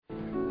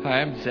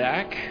Hi, I'm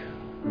Zach.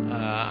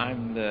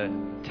 I'm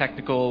the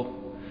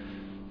technical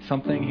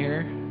something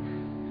here.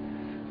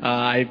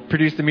 I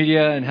produce the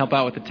media and help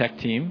out with the tech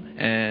team.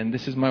 And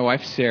this is my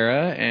wife,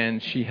 Sarah,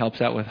 and she helps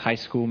out with high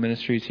school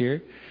ministries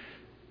here.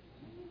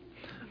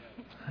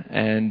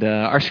 And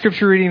our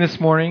scripture reading this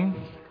morning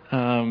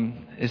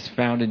is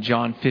found in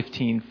John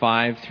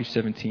 15:5 through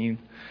 17.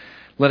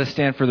 Let us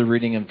stand for the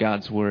reading of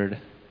God's word.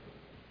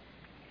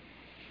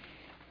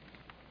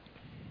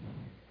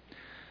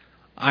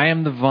 I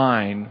am the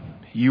vine,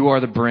 you are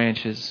the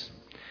branches.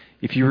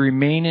 If you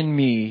remain in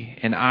me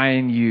and I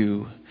in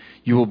you,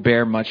 you will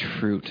bear much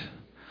fruit.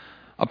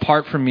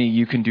 Apart from me,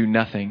 you can do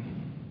nothing.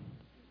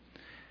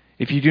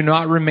 If you do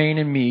not remain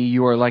in me,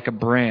 you are like a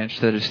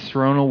branch that is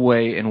thrown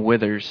away and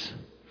withers.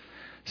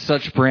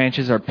 Such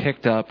branches are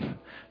picked up,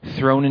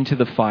 thrown into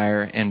the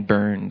fire, and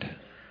burned.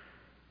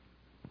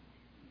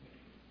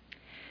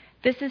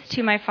 This is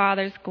to my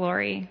Father's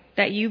glory,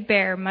 that you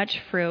bear much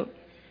fruit,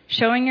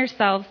 showing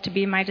yourselves to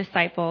be my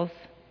disciples.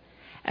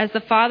 As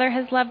the Father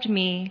has loved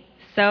me,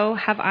 so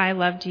have I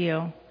loved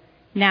you.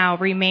 Now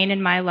remain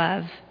in my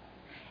love.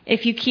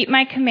 If you keep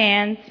my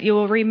commands, you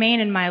will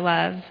remain in my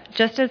love,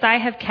 just as I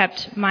have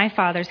kept my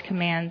Father's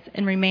commands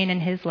and remain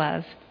in his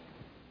love.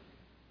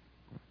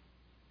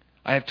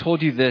 I have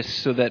told you this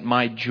so that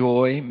my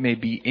joy may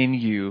be in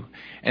you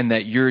and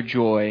that your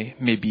joy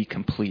may be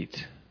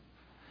complete.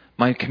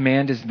 My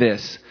command is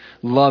this: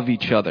 love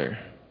each other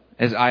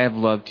as I have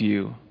loved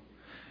you.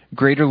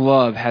 Greater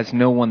love has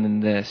no one than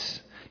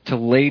this, to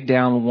lay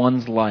down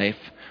one's life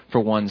for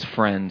one's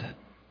friend.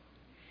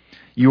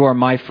 You are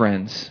my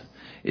friends,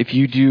 if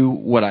you do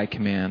what I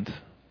command.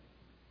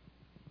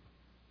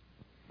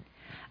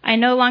 I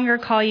no longer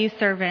call you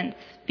servants,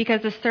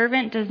 because a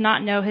servant does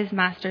not know his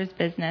master's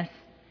business.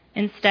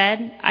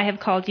 Instead, I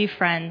have called you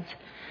friends,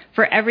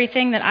 for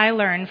everything that I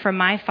learned from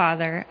my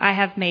Father I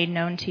have made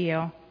known to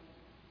you.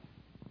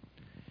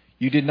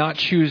 You did not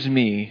choose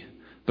me,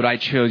 but I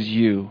chose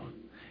you,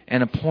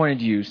 and appointed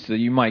you so that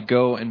you might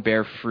go and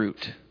bear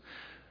fruit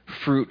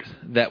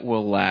that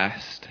will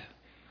last.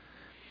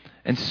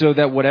 And so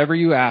that whatever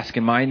you ask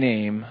in my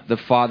name, the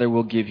Father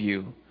will give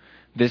you.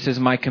 This is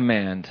my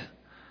command: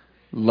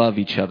 love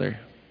each other.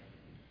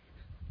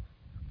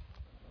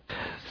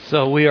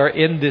 So we are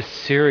in this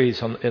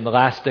series in the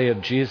last day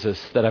of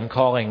Jesus that I'm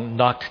calling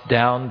Knocked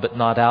Down But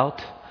Not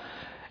Out.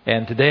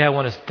 And today I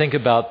want us to think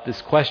about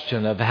this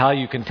question of how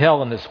you can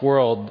tell in this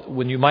world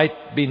when you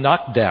might be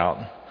knocked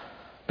down,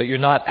 but you're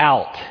not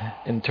out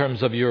in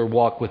terms of your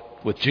walk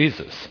with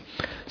Jesus.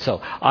 So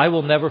I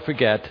will never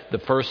forget the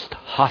first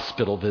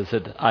hospital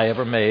visit I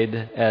ever made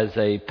as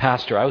a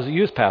pastor. I was a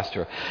youth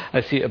pastor.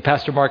 I see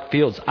Pastor Mark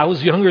Fields. I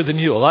was younger than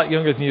you, a lot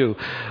younger than you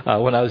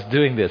when I was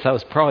doing this. I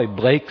was probably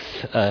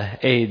Blake's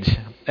age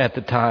at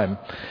the time.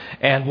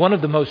 And one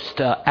of the most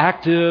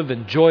active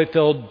and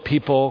joy-filled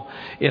people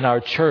in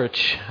our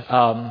church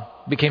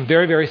became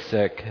very, very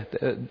sick.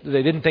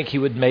 They didn't think he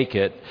would make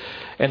it.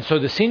 And so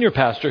the senior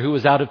pastor, who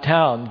was out of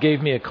town,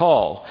 gave me a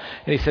call.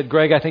 And he said,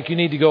 "Greg, I think you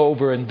need to go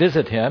over and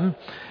visit him."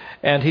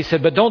 And he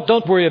said, "But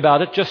don't worry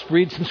about it. Just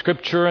read some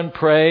scripture and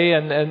pray.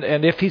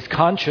 And if he's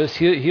conscious,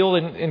 he'll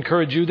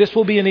encourage you. This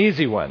will be an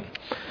easy one."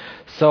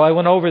 So I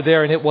went over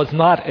there, and it was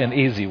not an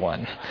easy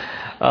one.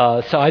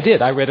 So I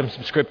did. I read him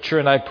some scripture,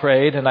 and I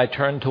prayed, and I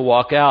turned to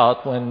walk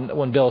out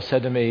when Bill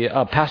said to me,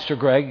 "Pastor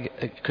Greg,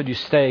 could you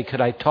stay?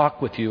 Could I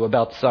talk with you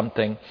about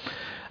something?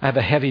 I have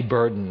a heavy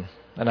burden,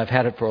 and I've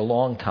had it for a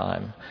long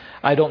time.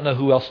 I don't know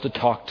who else to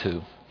talk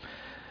to."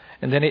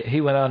 And then he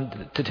went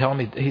on to tell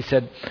me, he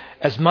said,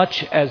 "As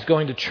much as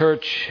going to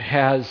church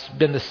has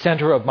been the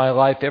center of my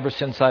life ever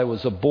since I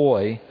was a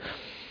boy,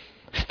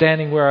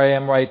 standing where I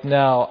am right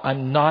now,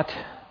 I'm not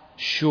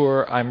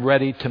sure I'm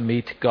ready to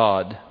meet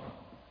God."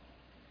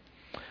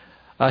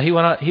 He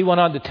went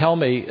on to tell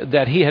me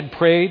that he had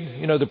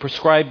prayed, the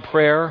prescribed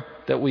prayer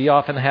that we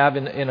often have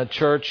in a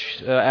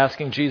church,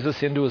 asking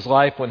Jesus into his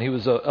life when he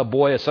was a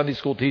boy. A Sunday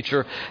school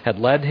teacher had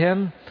led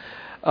him.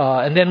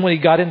 And then when he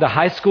got into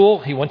high school,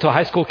 he went to a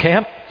high school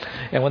camp.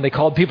 And when they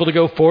called people to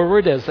go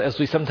forward, as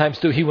we sometimes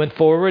do, he went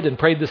forward and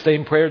prayed the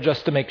same prayer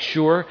just to make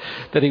sure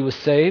that he was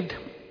saved.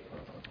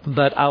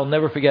 But I'll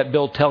never forget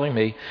Bill telling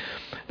me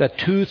that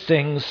two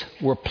things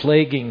were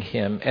plaguing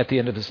him at the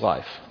end of his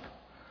life.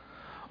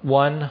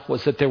 One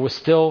was that there was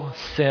still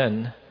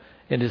sin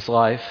in his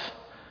life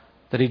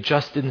that he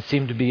just didn't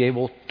seem to be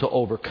able to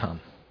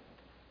overcome.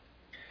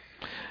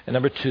 And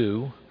number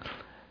two,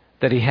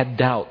 that he had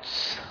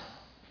doubts.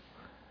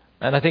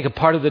 And I think a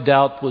part of the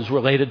doubt was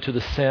related to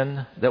the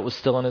sin that was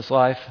still in his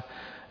life.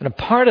 And a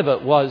part of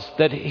it was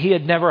that he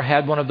had never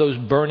had one of those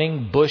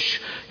burning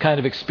bush kind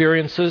of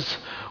experiences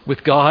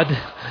with God.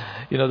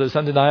 Those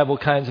undeniable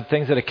kinds of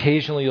things that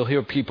occasionally you'll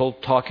hear people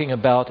talking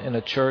about in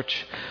a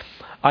church.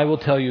 I will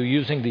tell you,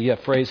 using the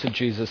phrase of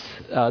Jesus,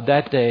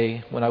 that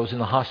day when I was in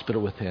the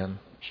hospital with him,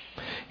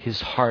 his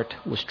heart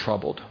was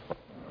troubled.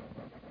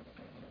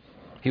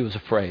 He was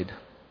afraid.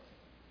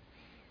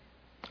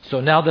 So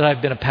now that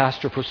I've been a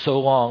pastor for so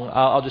long,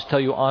 I'll just tell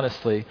you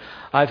honestly,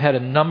 I've had a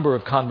number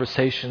of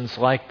conversations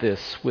like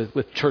this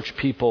with church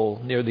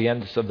people near the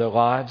ends of their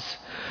lives.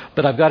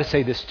 But I've got to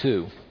say this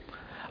too.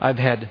 I've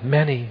had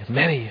many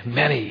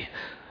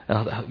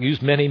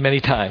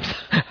times,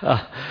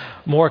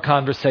 more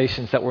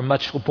conversations that were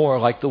much more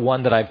like the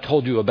one that I've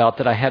told you about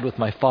that I had with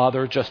my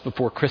father just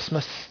before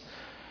Christmas,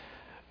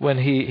 when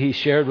he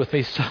shared with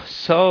me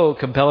so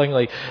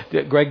compellingly,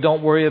 Greg,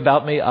 don't worry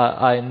about me.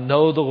 I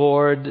know the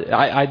Lord.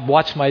 I'd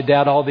watched my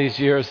dad all these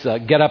years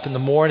get up in the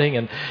morning,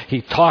 and he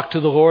talked to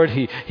the Lord.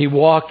 He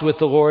walked with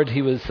the Lord.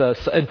 He was,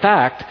 in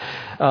fact,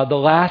 the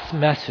last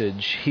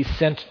message he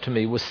sent to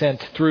me was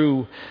sent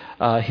through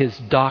his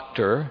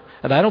doctor,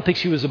 and I don't think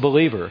she was a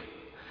believer,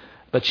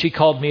 but she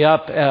called me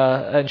up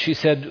and she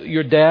said,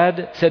 your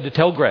dad said to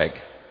tell Greg,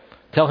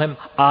 tell him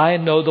I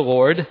know the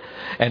Lord,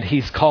 and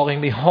he's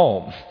calling me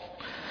home.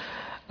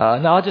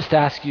 Now, I'll just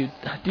ask you,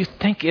 do you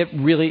think it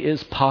really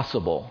is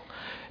possible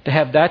to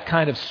have that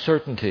kind of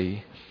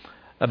certainty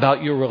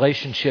about your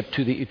relationship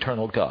to the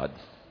eternal God?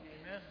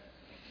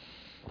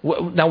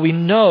 Amen. Now, we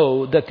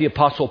know that the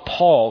Apostle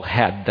Paul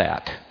had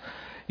that.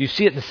 You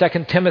see it in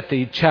 2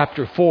 Timothy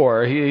chapter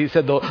 4. He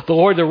said, the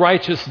Lord, the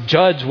righteous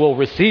judge, will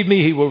receive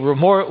me. He will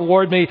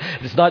reward me.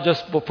 It's not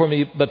just for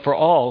me, but for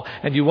all.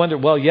 And you wonder,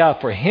 well, yeah,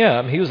 for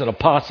him. He was an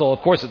apostle. Of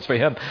course it's for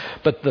him.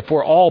 But the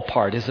for all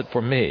part, is it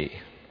for me?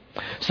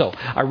 So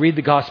I read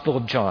the Gospel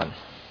of John.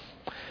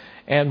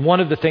 And one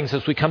of the things,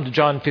 as we come to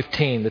John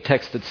 15, the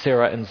text that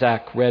Sarah and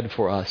Zach read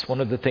for us,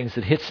 one of the things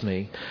that hits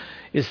me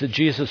is that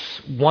Jesus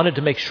wanted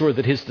to make sure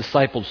that his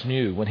disciples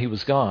knew when he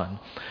was gone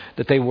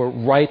that they were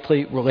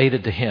rightly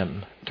related to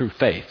him through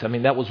faith. I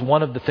mean, that was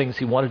one of the things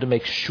he wanted to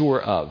make sure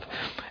of.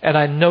 And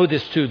I know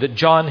this too, that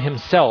John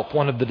himself,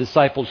 one of the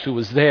disciples who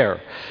was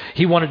there,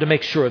 he wanted to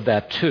make sure of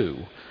that too.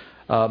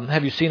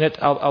 Have you seen it?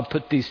 I'll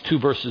put these two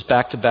verses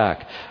back to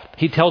back.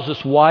 He tells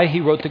us why he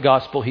wrote the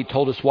gospel. He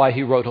told us why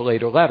he wrote a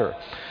later letter.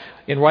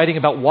 In writing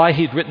about why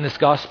he'd written this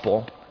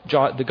gospel,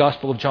 the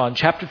Gospel of John,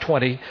 chapter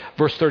 20,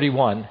 verse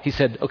 31, he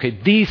said, okay,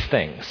 these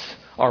things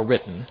are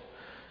written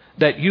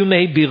that you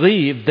may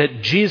believe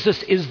that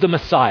Jesus is the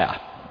Messiah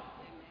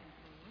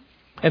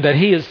and that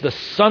he is the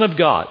Son of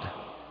God,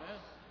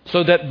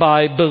 so that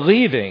by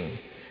believing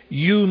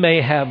you may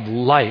have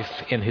life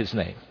in his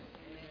name.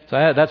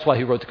 So that's why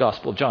he wrote the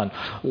Gospel of John.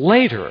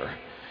 Later,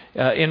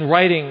 in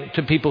writing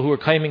to people who are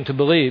claiming to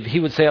believe, he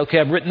would say, okay,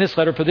 I've written this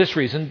letter for this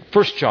reason.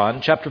 1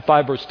 John chapter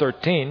 5, verse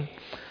 13.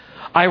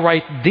 I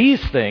write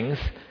these things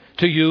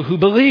to you who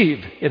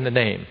believe in the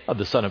name of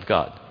the Son of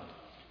God.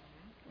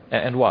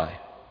 And why?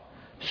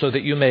 So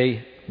that you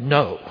may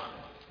know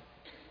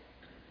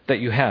that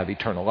you have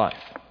eternal life.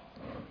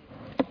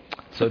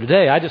 So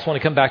today, I just want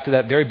to come back to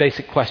that very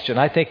basic question.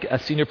 I think a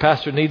senior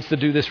pastor needs to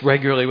do this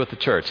regularly with the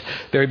church.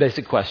 Very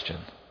basic question.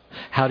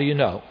 How do you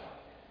know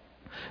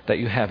that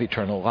you have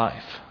eternal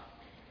life?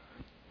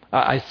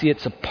 I see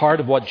it's a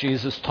part of what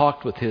Jesus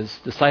talked with his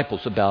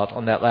disciples about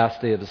on that last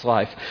day of his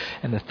life.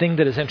 And the thing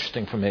that is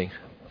interesting for me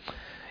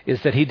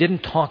is that he didn't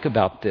talk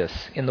about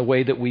this in the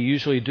way that we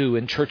usually do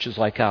in churches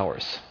like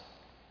ours.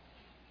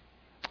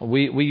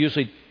 We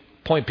usually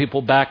point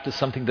people back to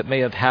something that may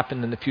have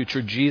happened in the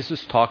future.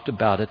 Jesus talked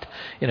about it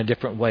in a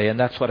different way, and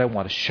that's what I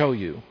want to show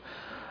you.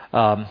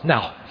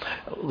 Now,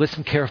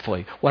 listen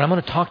carefully. What I'm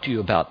going to talk to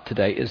you about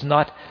today is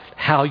not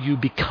how you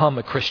become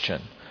a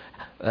Christian,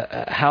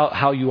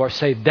 how you are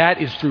saved.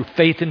 That is through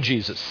faith in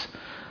Jesus.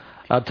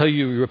 I'll tell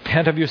you, you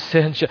repent of your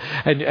sins,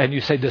 and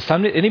you say, does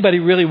anybody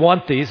really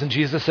want these? And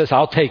Jesus says,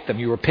 I'll take them.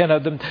 You repent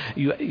of them.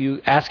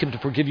 You ask him to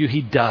forgive you.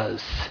 He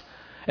does.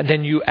 And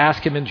then you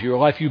ask him into your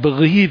life. You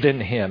believe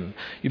in him.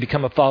 You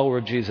become a follower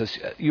of Jesus.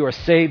 You are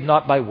saved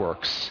not by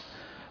works,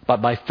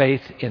 but by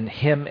faith in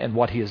him and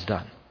what he has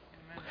done.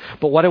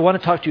 But what I want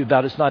to talk to you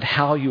about is not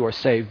how you are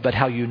saved, but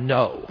how you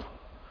know.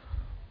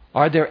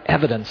 Are there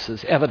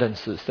evidences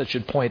that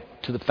should point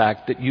to the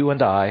fact that you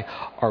and I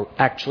are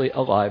actually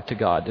alive to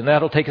God? And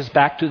that'll take us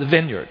back to the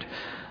vineyard.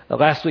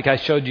 Last week I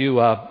showed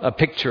you a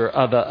picture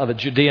of a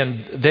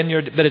Judean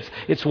vineyard, but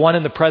it's one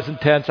in the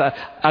present tense.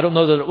 I don't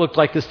know that it looked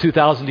like this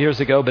 2,000 years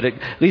ago, but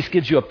it at least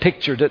gives you a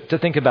picture to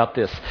think about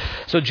this.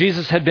 So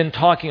Jesus had been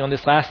talking on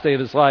this last day of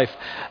his life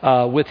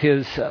with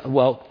his,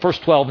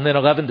 first 12 and then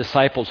 11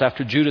 disciples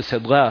after Judas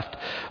had left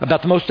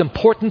about the most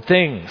important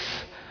things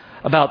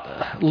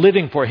about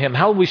living for him,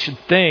 how we should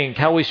think,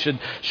 how we should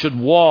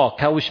walk,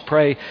 how we should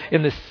pray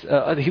in this.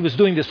 He was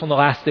doing this on the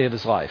last day of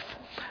his life.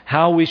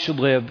 How we should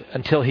live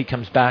until he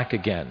comes back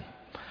again.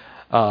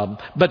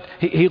 But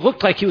he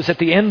looked like he was at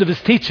the end of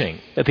his teaching,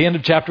 at the end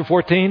of chapter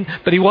 14,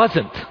 but he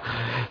wasn't.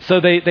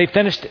 So they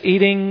finished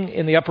eating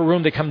in the upper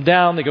room. They come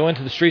down, they go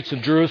into the streets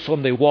of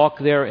Jerusalem, they walk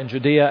there in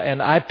Judea, and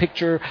I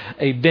picture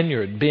a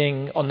vineyard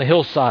being on the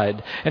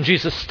hillside, and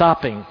Jesus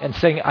stopping and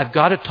saying, I've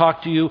got to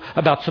talk to you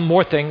about some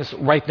more things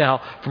right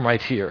now from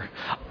right here.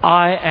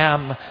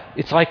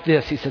 It's like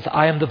this, he says,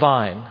 I am the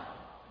vine,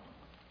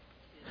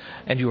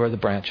 and you are the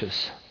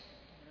branches.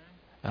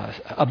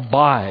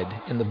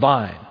 Abide in the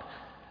vine,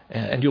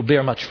 and you'll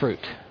bear much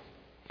fruit.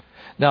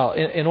 Now,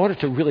 in order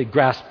to really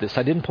grasp this,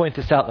 I didn't point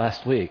this out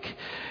last week,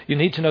 you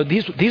need to know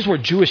these were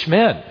Jewish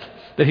men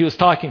that he was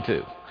talking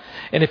to.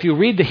 And if you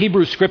read the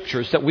Hebrew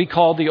scriptures that we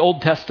call the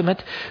Old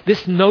Testament,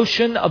 this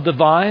notion of the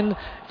vine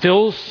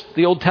fills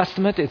the Old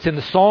Testament. It's in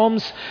the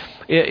Psalms.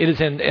 It is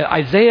in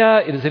Isaiah.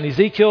 It is in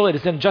Ezekiel. It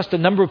is in just a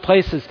number of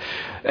places.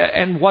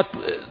 And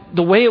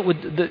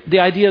the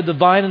idea of the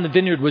vine and the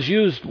vineyard was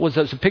used was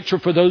as a picture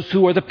for those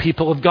who are the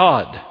people of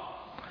God.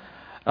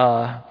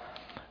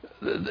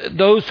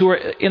 Those who were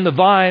in the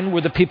vine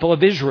were the people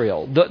of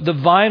Israel. The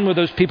vine were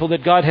those people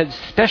that God had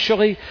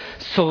specially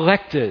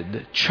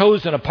selected,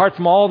 chosen apart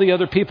from all the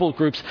other people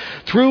groups,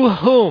 through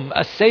whom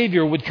a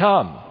Savior would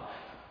come.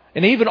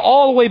 And even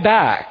all the way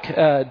back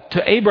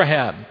to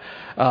Abraham,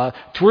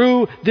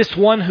 through this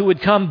one who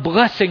would come,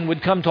 blessing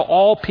would come to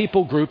all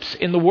people groups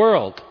in the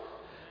world.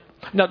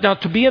 Now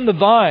to be in the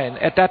vine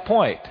at that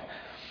point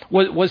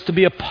was to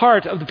be a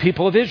part of the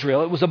people of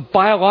Israel. It was a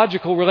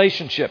biological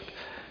relationship.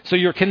 So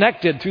you're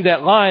connected through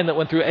that line that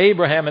went through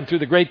Abraham and through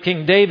the great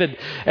King David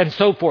and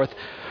so forth.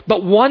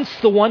 But once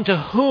the one to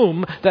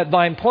whom that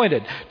vine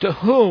pointed, to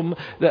whom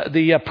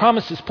the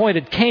promises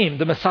pointed came,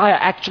 the Messiah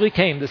actually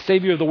came, the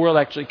Savior of the world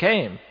actually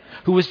came,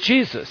 who was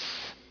Jesus.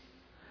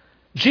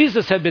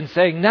 Jesus had been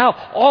saying, now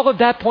all of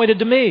that pointed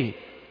to me.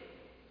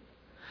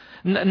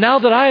 Now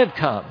that I have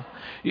come,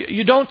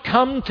 you don't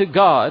come to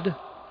God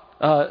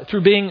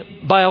through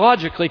being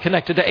biologically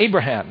connected to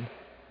Abraham.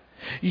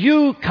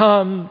 You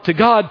come to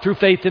God through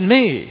faith in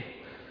me. Do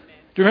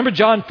you remember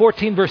John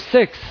 14, verse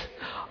 6?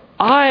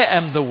 I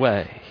am the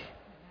way,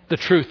 the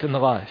truth, and the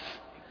life.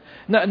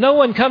 No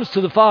one comes to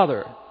the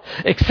Father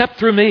except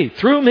through me.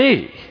 Through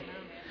me,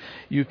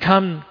 you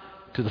come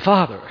to the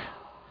Father.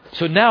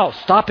 So now,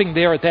 stopping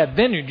there at that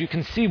vineyard, you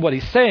can see what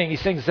he's saying.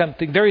 He's saying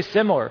something very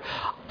similar.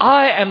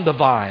 I am the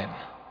vine.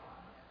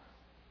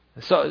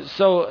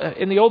 So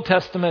in the Old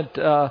Testament,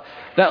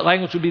 that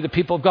language would be the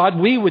people of God.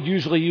 We would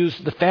usually use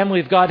the family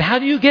of God. How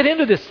do you get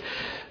into this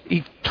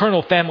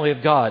eternal family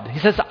of God? He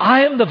says,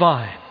 I am the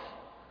vine,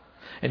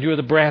 and you are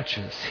the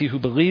branches. He who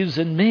believes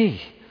in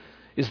me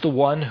is the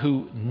one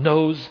who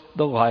knows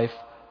the life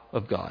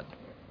of God.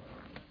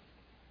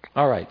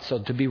 All right, so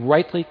to be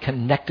rightly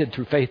connected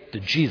through faith to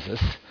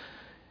Jesus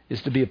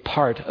is to be a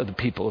part of the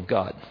people of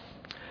God.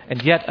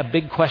 And yet a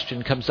big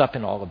question comes up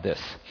in all of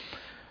this.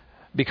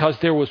 Because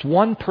there was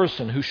one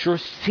person who sure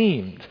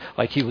seemed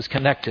like he was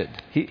connected.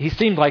 He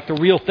seemed like the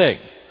real thing.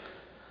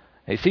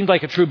 He seemed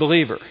like a true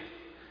believer.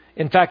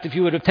 In fact, if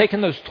you would have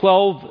taken those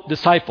 12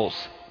 disciples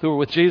who were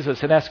with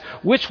Jesus and asked,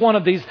 which one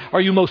of these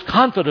are you most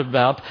confident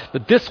about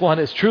that this one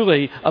is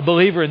truly a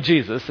believer in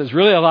Jesus, is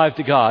really alive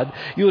to God,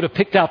 you would have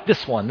picked out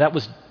this one. That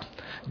was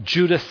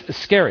Judas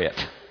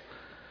Iscariot.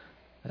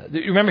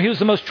 You remember, he was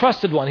the most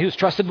trusted one. He was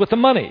trusted with the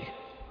money.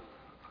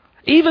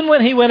 Even when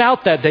he went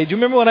out that day, do you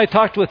remember when I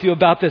talked with you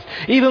about this?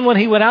 Even when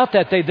he went out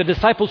that day, the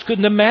disciples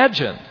couldn't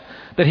imagine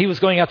that he was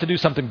going out to do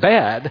something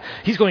bad.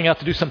 He's going out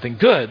to do something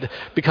good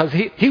because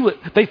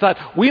they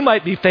thought, we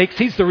might be fakes,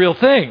 he's the real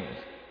thing.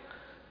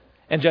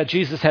 And yet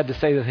Jesus had to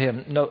say to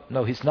him,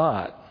 no, he's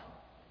not.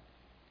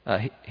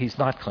 He's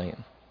not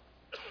clean.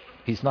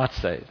 He's not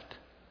saved.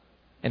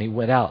 And he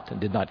went out and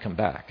did not come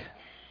back.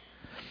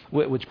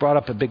 Which brought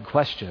up a big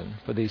question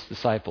for these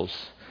disciples.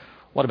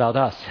 What about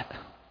us?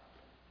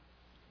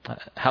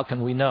 How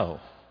can we know?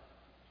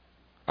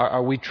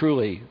 Are we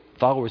truly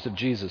followers of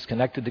Jesus,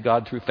 connected to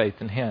God through faith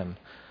in Him?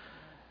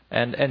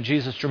 And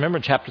Jesus, remember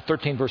in chapter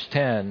 13, verse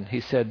 10, he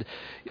said,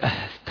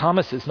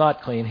 Thomas is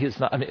not clean.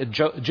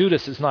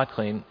 Judas is not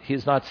clean. He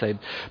is not saved.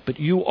 But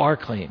you are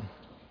clean.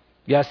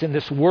 Yes, in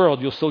this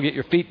world, you'll still get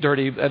your feet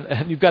dirty,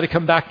 and you've got to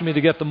come back to me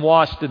to get them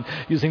washed, and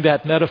using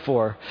that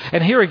metaphor.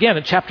 And here again,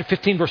 in chapter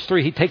 15, verse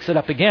 3, he takes it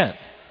up again.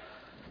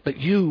 But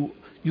you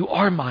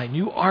are mine.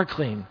 You are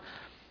clean.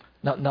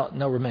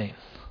 Now remain.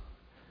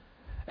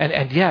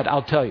 And yet,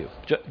 I'll tell you,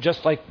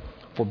 just like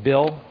for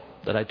Bill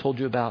that I told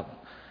you about,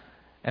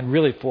 and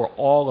really for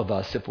all of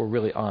us, if we're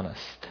really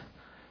honest,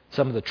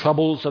 some of the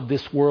troubles of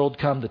this world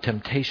come, the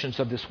temptations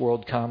of this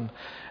world come,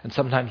 and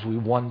sometimes we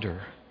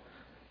wonder,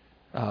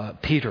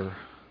 Peter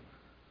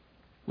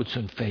would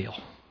soon fail.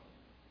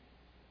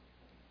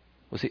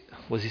 Was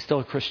he still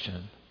a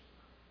Christian?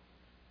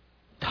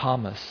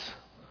 Thomas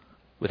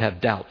would have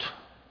doubt.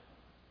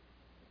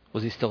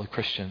 Was he still a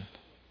Christian?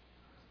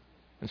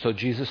 And so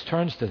Jesus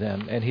turns to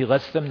them and he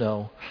lets them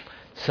know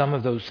some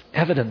of those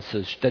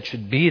evidences that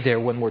should be there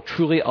when we're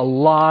truly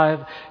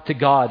alive to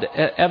God.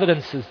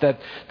 Evidences that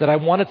I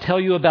want to tell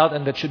you about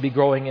and that should be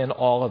growing in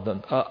all of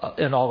them,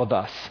 in all of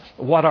us.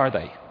 What are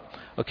they?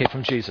 Okay,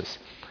 from Jesus.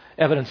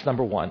 Evidence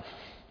number one.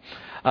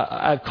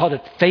 I've called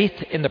it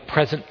faith in the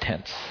present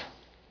tense.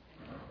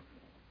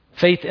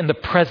 Faith in the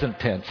present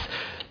tense.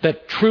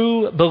 That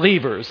true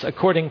believers,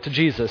 according to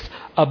Jesus,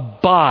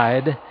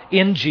 abide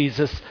in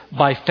Jesus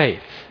by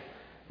faith.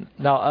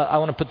 Now, I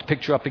want to put the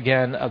picture up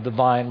again of the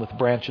vine with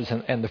branches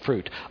and the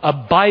fruit.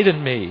 Abide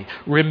in me.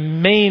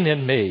 Remain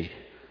in me.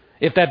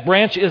 If that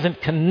branch isn't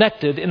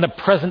connected in the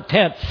present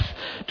tense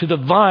to the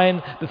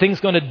vine, the thing's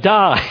going to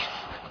die.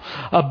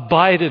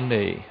 Abide in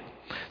me.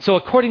 So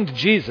according to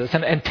Jesus,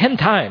 and 10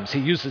 times he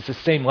uses the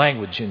same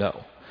language, you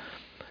know.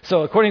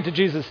 So according to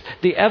Jesus,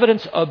 the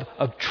evidence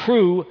of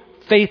true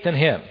faith in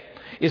him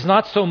is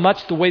not so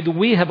much the way that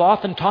we have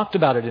often talked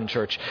about it in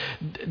church.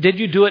 Did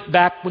you do it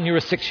back when you were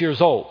 6 years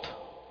old?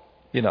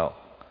 You know.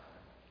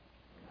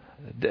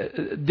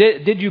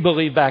 Did you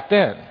believe back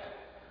then?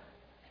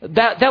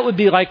 That would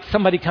be like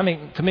somebody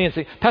coming to me and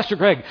saying, Pastor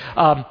Greg,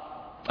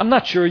 I'm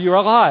not sure you're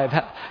alive.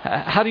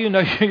 How do you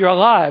know you're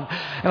alive?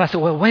 And I said,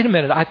 well, wait a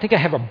minute. I think I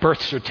have a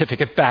birth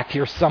certificate back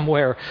here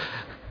somewhere.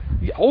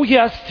 Oh,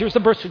 yes, here's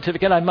the birth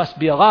certificate. I must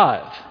be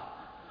alive.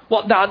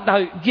 Well,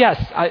 now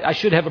yes, I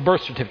should have a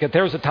birth certificate.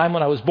 There was a time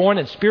when I was born,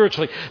 and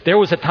spiritually, there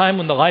was a time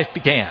when the life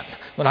began,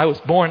 when I was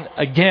born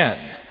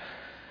again.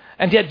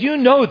 And yet you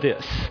know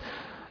this,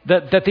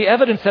 that the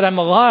evidence that I'm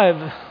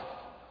alive,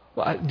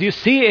 do you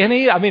see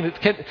any? I mean,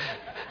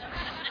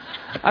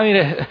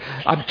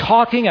 I'm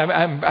talking,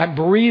 I'm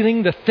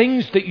breathing, the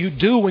things that you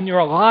do when you're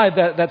alive,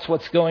 that's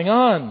what's going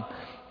on.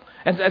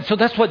 And so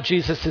that's what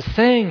Jesus is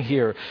saying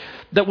here,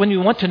 that when you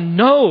want to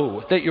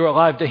know that you're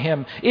alive to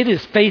him, it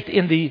is faith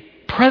in the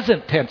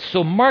present tense.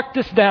 So mark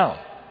this down.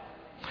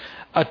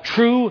 A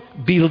true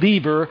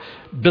believer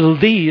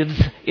believes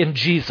in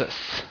Jesus.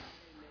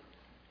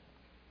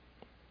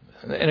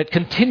 And it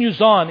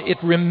continues on,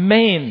 it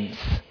remains.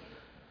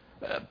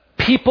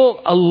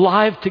 People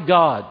alive to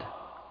God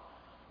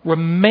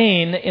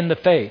remain in the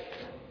faith.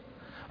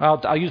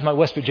 I'll use my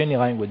West Virginia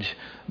language.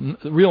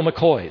 Real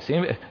McCoys.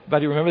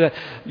 Anybody remember that?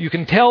 You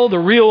can tell the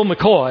real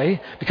McCoy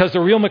because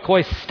the real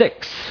McCoy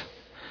sticks.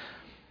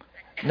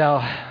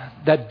 Now,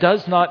 that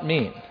does not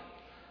mean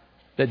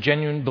that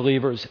genuine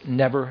believers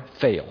never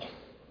fail.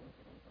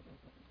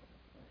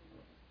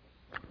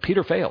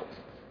 Peter failed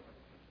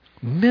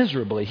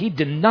miserably. He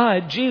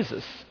denied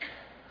Jesus.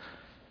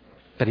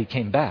 But he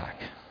came back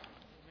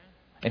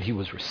and he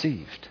was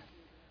received.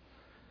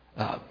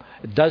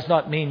 It does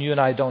not mean you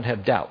and I don't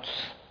have doubts.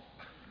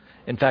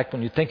 In fact,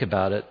 when you think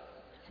about it,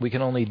 we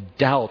can only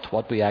doubt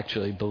what we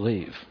actually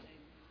believe.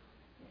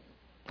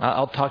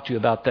 I'll talk to you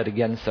about that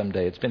again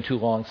someday. It's been too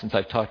long since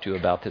I've talked to you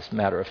about this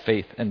matter of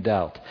faith and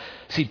doubt.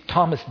 See,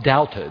 Thomas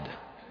doubted,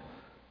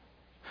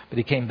 but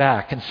he came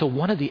back. And so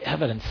one of the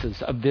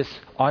evidences of this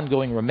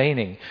ongoing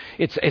remaining,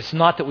 it's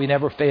not that we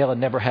never fail and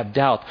never have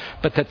doubt,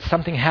 but that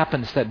something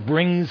happens that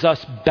brings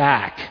us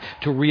back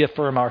to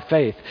reaffirm our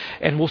faith.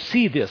 And we'll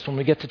see this when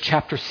we get to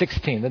chapter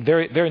 16, the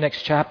very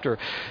next chapter,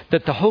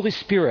 that the Holy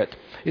Spirit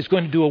is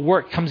going to do a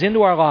work, comes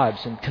into our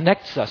lives and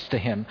connects us to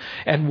him.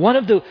 And one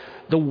of the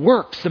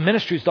works, the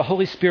ministries of the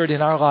Holy Spirit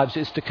in our lives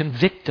is to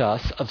convict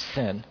us of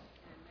sin.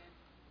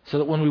 So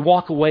that when we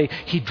walk away,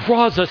 he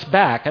draws us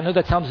back. I know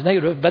that sounds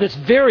negative, but it's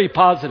very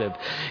positive.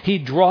 He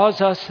draws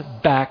us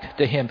back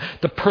to him.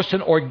 The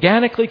person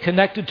organically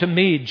connected to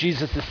me,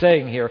 Jesus is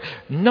saying here,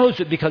 knows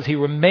it because he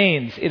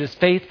remains. It is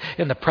faith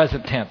in the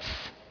present tense.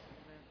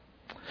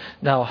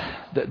 Now,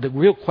 the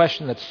real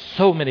question that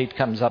so many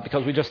comes up,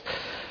 because we just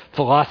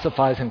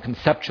philosophize and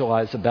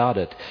conceptualize about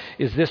it,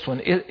 is this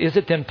one. Is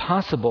it then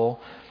possible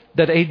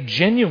that a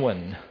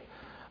genuine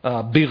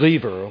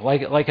believer,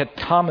 like a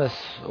Thomas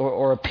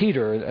or a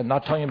Peter, and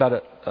not talking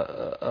about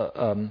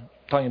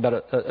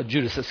a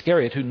Judas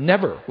Iscariot who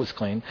never was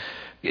clean,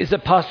 is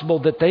it possible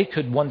that they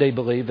could one day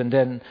believe and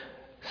then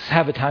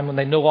have a time when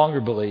they no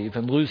longer believe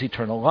and lose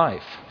eternal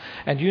life?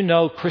 And you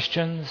know,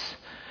 Christians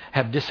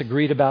have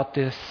disagreed about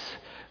this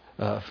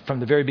from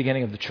the very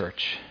beginning of the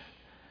church.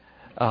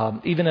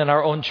 Even in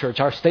our own church,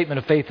 our statement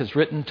of faith is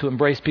written to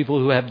embrace people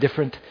who have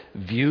different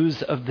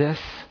views of this.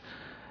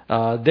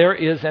 There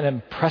is an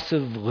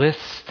impressive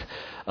list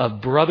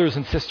of brothers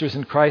and sisters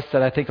in Christ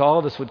that I think all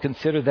of us would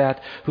consider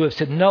that, who have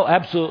said, no,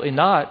 absolutely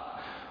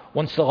not.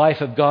 Once the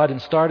life of God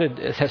has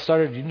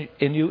started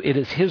in you, it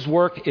is his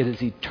work, it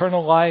is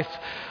eternal life.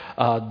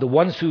 The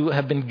ones who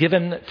have been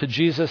given to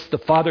Jesus, the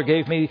Father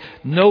gave me,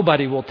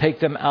 nobody will take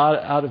them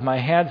out of my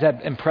hands.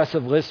 That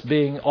impressive list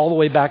being all the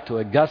way back to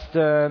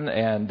Augustine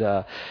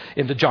and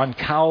into John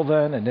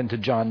Calvin and into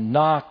John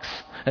Knox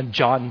and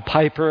John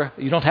Piper.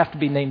 You don't have to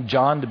be named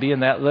John to be in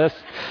that list.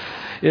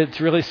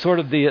 It's really sort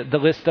of the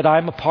list that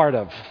I'm a part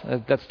of.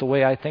 That's the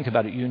way I think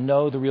about it. You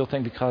know the real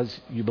thing because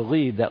you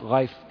believe that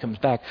life comes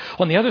back.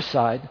 On the other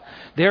side,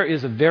 there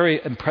is a very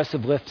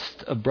impressive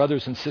list of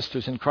brothers and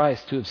sisters in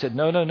Christ who have said,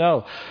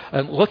 no.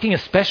 Looking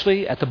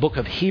especially at the book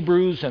of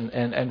Hebrews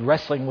and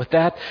wrestling with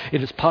that,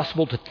 it is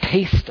possible to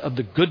taste of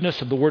the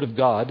goodness of the Word of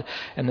God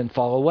and then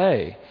fall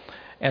away.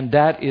 And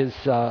that is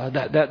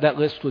that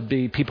list would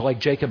be people like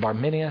Jacob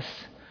Arminius,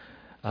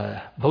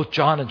 both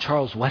John and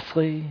Charles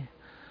Wesley,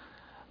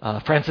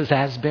 Francis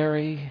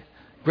Asbury,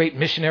 great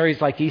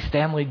missionaries like E.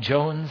 Stanley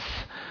Jones.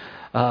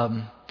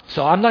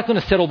 So I'm not going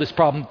to settle this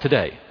problem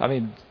today. I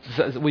mean,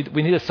 we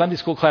need a Sunday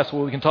school class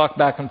where we can talk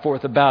back and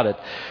forth about it.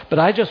 But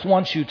I just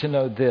want you to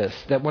know this,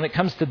 that when it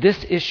comes to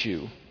this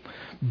issue,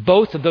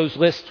 both of those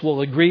lists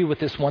will agree with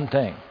this one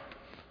thing,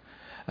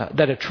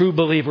 that a true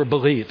believer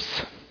believes.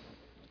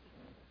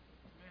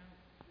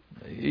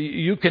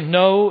 You can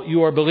know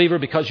you are a believer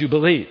because you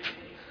believe.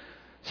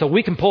 So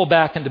we can pull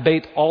back and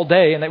debate all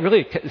day, and it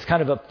really is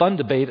kind of a fun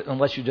debate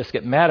unless you just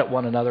get mad at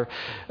one another,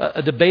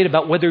 a debate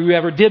about whether you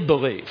ever did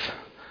believe.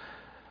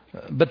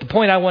 But the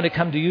point I want to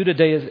come to you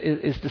today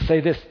is to say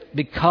this: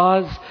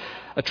 because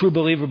a true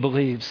believer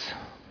believes,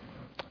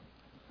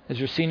 as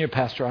your senior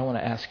pastor, I want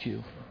to ask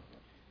you,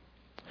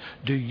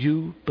 do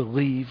you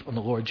believe on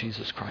the Lord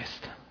Jesus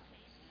Christ?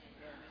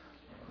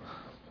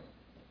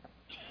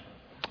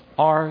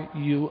 Are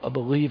you a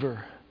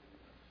believer?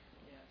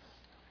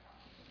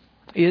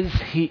 Is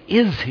he,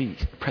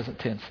 present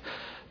tense,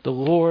 the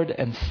Lord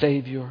and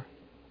Savior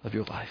of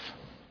your life?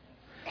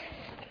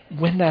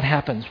 When that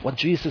happens, what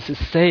Jesus is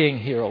saying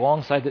here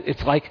alongside it,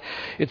 it's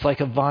like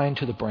a vine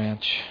to the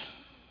branch.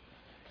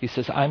 He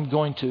says, I'm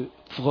going to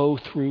flow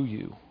through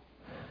you,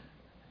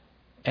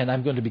 and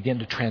I'm going to begin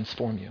to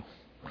transform you,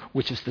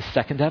 which is the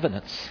second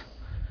evidence.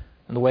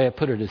 And the way I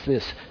put it is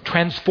this: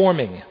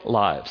 transforming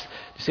lives.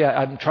 You see,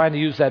 I'm trying to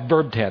use that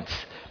verb tense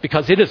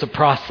because it is a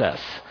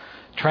process.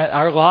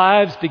 Our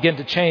lives begin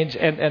to change,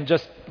 and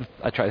just,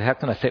 how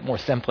can I say it more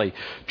simply?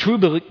 True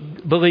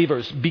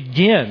believers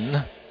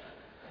begin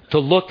to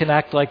look and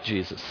act like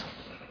Jesus.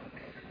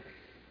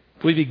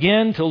 We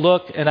begin to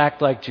look and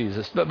act like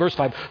Jesus. But verse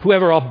 5,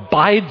 whoever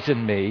abides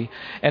in me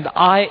and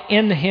I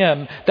in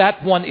him,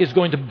 that one is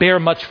going to bear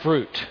much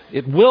fruit.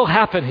 It will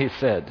happen, he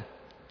said.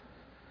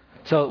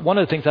 So one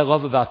of the things I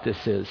love about this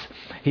is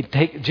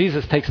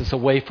Jesus takes us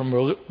away from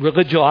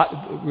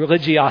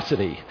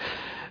religiosity.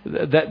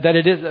 That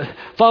it is,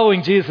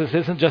 following Jesus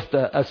isn't just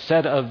a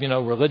set of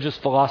religious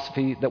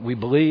philosophy that we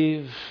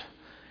believe.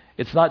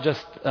 It's not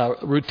just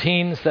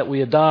routines that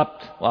we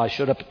adopt. Well, I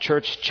showed up at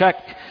church, check.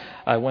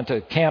 I went to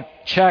camp,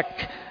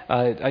 check.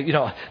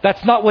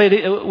 That's not what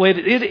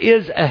it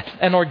is.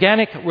 An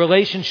organic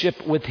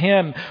relationship with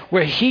him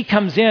where he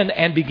comes in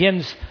and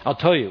begins. I'll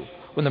tell you,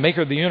 when the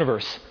maker of the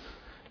universe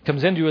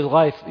comes into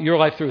your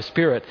life through his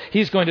Spirit,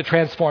 he's going to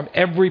transform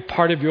every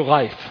part of your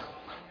life.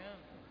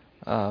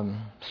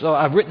 So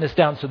I've written this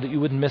down so that you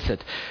wouldn't miss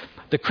it.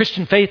 The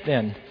Christian faith,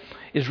 then,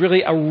 is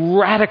really a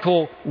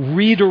radical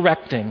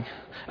redirecting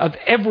of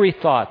every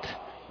thought,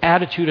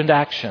 attitude, and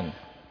action.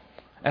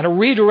 And a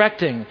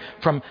redirecting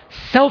from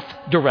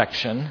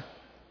self-direction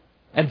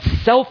and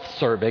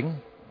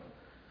self-serving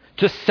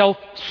to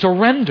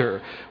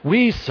self-surrender.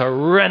 We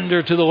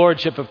surrender to the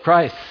Lordship of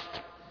Christ.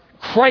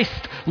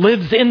 Christ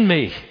lives in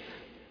me.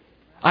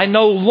 I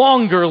no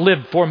longer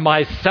live for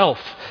myself,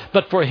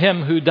 but for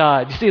him who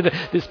died. You see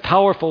this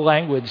powerful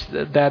language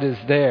that is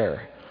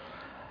there.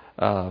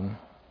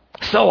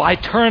 So I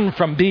turn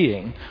from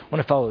being,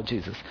 when I follow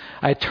Jesus,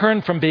 I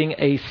turn from being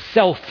a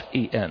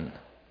self-ian.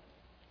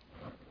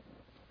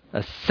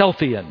 A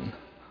self-ian.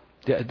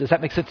 Does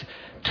that make sense?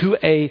 To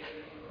a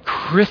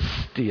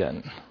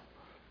Christian.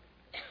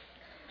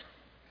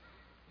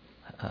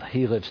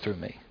 He lives through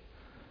me.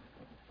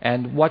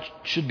 And what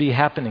should be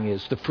happening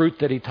is the fruit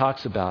that he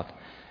talks about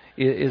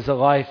is a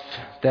life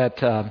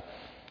that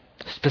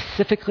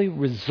specifically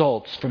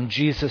results from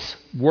Jesus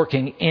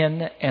working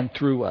in and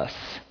through us.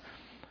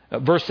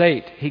 Verse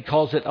 8, he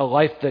calls it a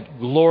life that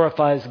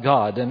glorifies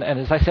God. And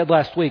as I said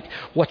last week,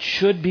 what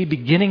should be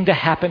beginning to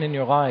happen in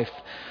your life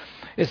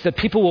is that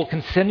people will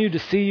continue to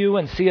see you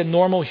and see a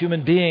normal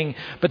human being,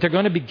 but they're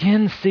going to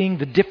begin seeing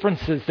the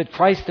differences that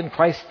Christ and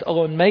Christ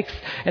alone makes,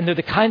 and they're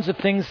the kinds of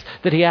things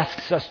that he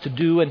asks us to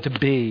do and to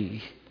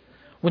be.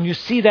 When you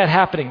see that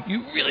happening,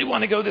 you really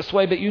want to go this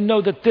way, but you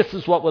know that this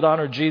is what would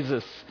honor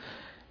Jesus,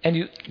 and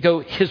you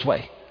go his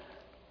way.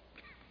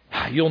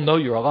 You'll know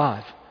you're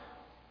alive.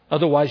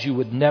 Otherwise, you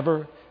would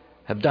never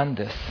have done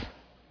this.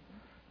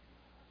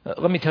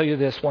 Let me tell you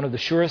this, one of the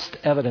surest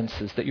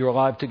evidences that you're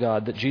alive to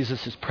God, that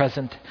Jesus is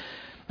present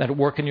at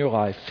work in your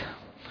life,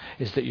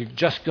 is that you're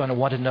just going to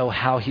want to know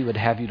how he would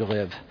have you to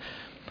live.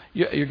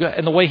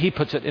 And the way he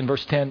puts it in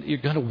verse 10, you're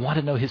going to want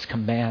to know his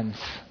commands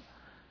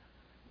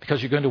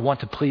because you're going to want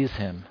to please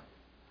him.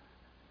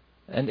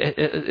 And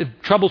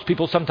it troubles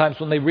people sometimes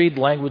when they read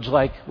language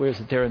like, where is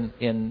it there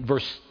in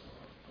verse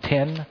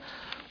 10?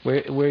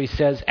 Where he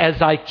says,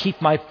 as I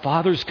keep my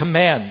Father's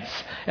commands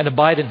and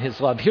abide in his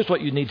love. Here's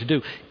what you need to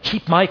do.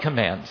 Keep my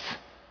commands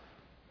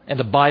and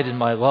abide in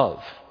my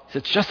love.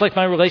 It's just like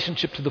my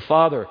relationship to the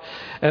Father.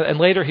 And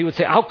later he would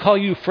say, I'll call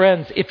you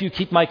friends if you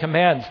keep my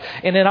commands.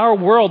 And in our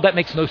world, that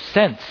makes no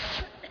sense.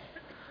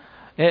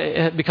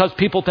 Because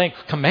people think,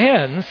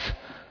 commands?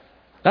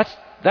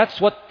 That's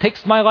what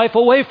takes my life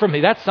away from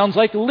me. That sounds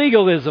like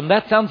legalism.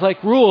 That sounds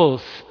like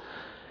rules.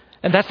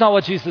 And that's not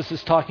what Jesus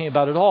is talking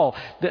about at all.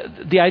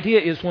 The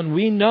idea is when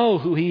we know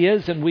who he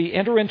is and we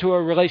enter into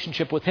a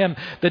relationship with him,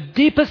 the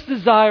deepest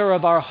desire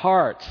of our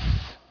hearts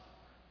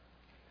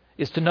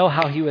is to know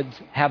how he would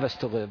have us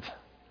to live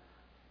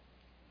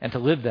and to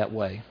live that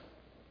way.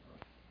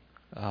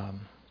 All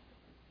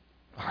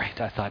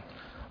right, I thought,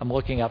 I'm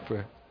looking up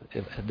for,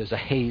 if there's a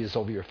haze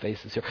over your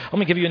faces here. Let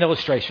me give you an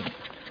illustration.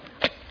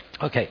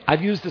 Okay,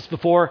 I've used this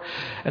before,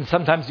 and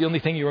sometimes the only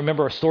thing you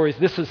remember are stories.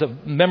 This is a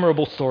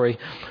memorable story.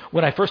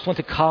 When I first went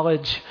to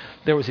college,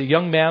 there was a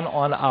young man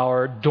on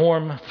our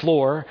dorm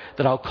floor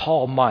that I'll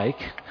call Mike.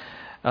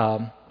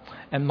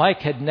 And Mike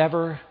had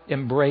never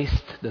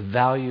embraced the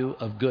value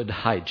of good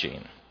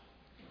hygiene.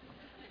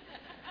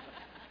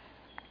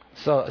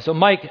 So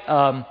Mike,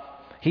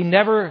 he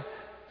never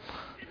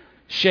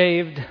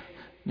shaved,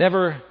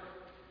 never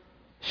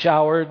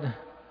showered,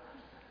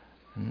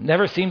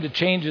 never seemed to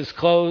change his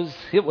clothes.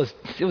 It was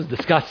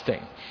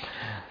disgusting.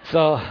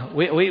 So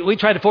we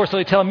tried to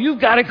forcefully tell him, you've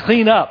got to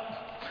clean up.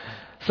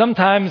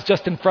 Sometimes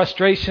just in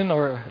frustration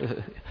or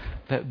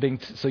being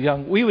so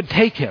young, we would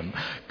take him,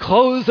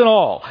 clothes and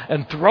all,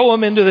 and throw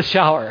him into the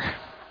shower.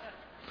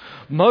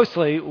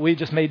 Mostly, we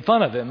just made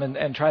fun of him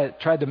and tried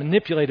to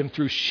manipulate him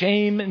through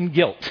shame and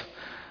guilt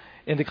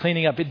into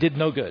cleaning up. It did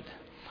no good.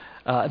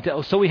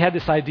 So we had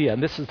this idea,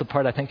 and this is the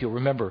part I think you'll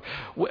remember.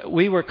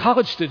 We were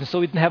college students, so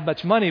we didn't have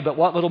much money, but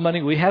what little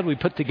money we had, we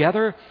put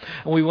together,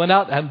 and we went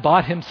out and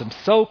bought him some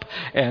soap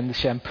and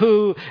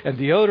shampoo and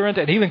deodorant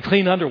and even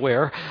clean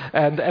underwear,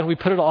 and we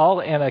put it all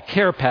in a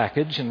care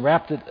package and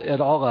wrapped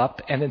it all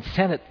up and then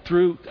sent it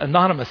through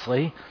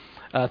anonymously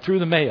through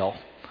the mail.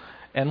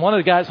 And one of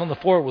the guys on the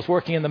floor was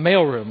working in the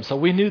mailroom, so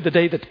we knew the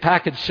day that the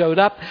package showed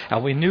up,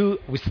 and we knew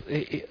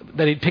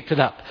that he'd picked it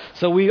up.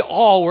 So we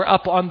all were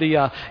up on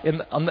the in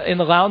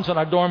the lounge on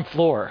our dorm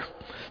floor,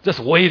 just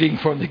waiting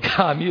for him to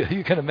come.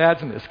 You can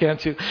imagine this,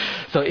 can't you?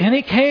 So in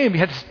he came. He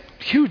had this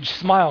huge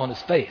smile on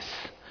his face.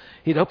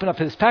 He'd open up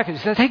his package.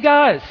 He says, "Hey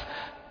guys,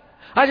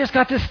 I just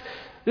got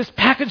this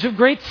package of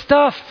great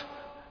stuff."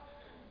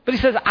 But he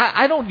says,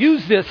 I don't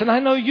use this, and I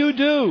know you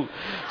do.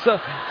 So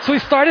he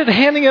started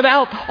handing it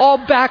out all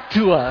back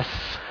to us.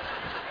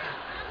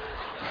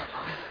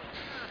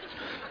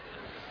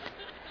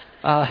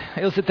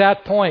 It was at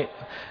that point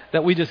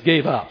that we just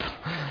gave up.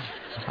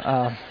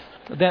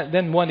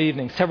 Then one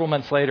evening, several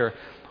months later,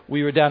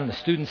 we were down in the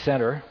student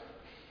center,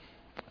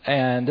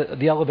 and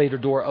the elevator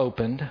door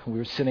opened. We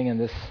were sitting in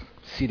this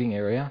seating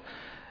area,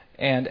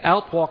 and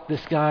out walked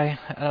this guy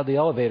out of the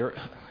elevator.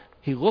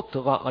 He looked a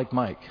lot like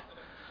Mike.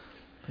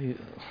 He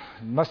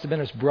must have been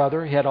his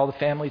brother. He had all the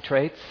family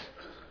traits.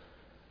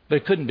 But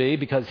it couldn't be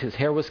because his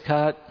hair was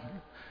cut,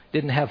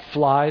 didn't have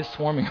flies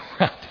swarming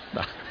around.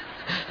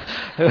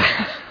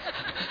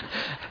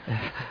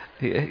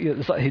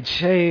 He'd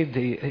shaved.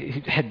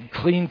 He had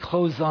clean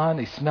clothes on.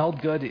 He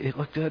smelled good. He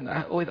looked good.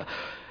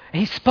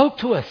 He spoke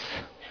to us.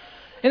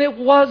 And it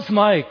was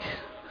Mike.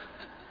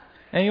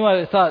 And you might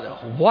have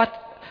thought,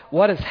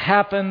 what has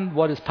happened?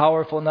 What is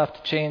powerful enough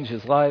to change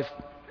his life?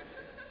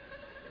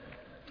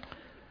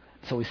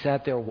 So we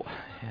sat there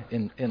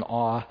in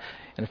awe,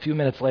 and a few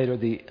minutes later,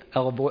 the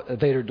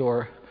elevator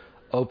door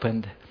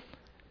opened,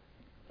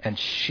 and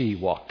she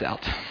walked out.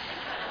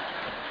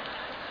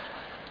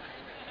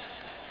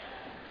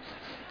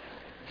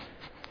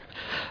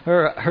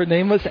 Her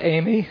name was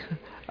Amy.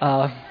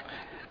 It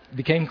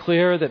became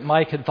clear that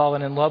Mike had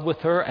fallen in love with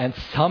her, and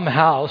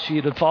somehow she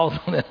had fallen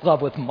in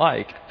love with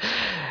Mike.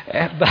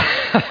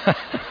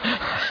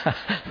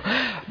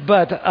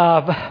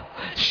 But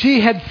she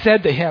had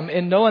said to him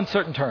in no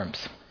uncertain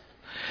terms,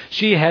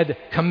 she had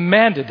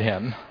commanded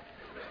him,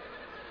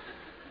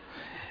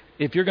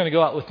 if you're going to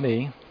go out with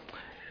me,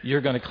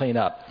 you're going to clean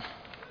up.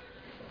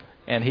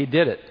 And he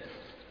did it.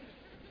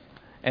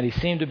 And he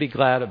seemed to be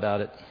glad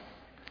about it.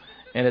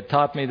 And it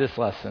taught me this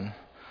lesson: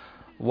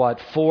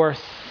 what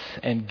force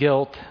and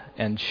guilt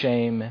and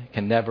shame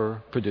can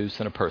never produce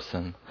in a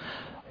person,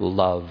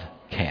 love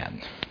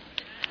can.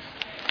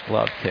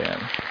 Love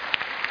can.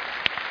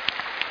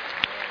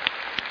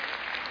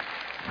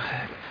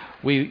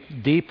 We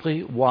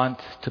deeply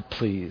want to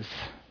please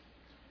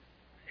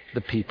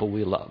the people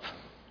we love.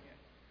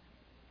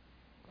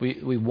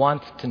 We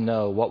want to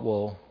know what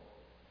will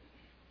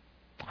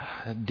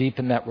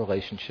deepen that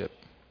relationship.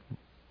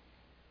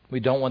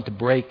 We don't want to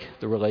break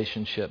the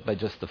relationship by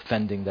just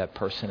offending that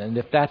person. And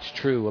if that's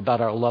true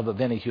about our love of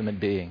any human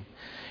being,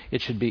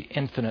 it should be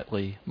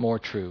infinitely more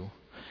true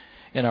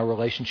in our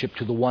relationship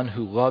to the one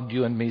who loved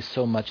you and me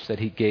so much that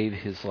he gave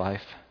his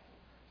life.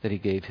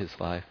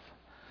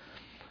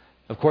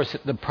 Of course,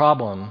 the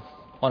problem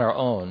on our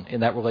own in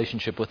that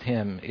relationship with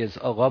him is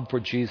a love for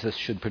Jesus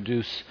should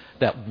produce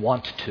that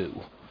want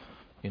to.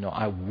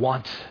 I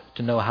want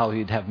to know how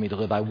he'd have me to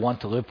live. I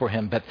want to live for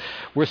him, but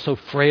we're so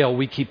frail,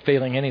 we keep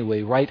failing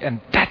anyway, right?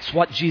 And that's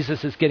what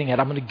Jesus is getting at.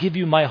 I'm going to give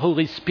you my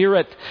Holy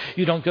Spirit.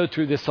 You don't go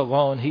through this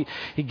alone.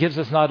 He gives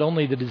us not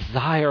only the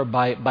desire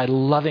by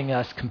loving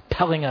us,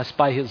 compelling us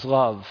by his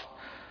love,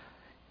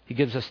 he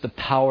gives us the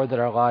power that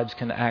our lives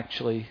can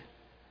actually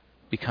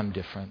become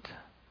different.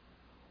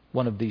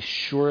 One of the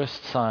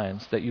surest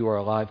signs that you are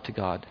alive to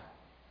God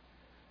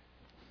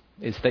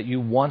is that you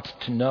want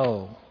to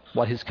know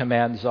what his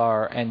commands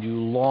are and you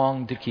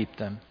long to keep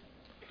them.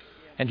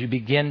 And you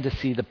begin to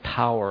see the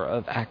power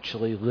of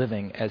actually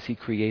living as he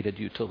created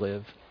you to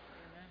live.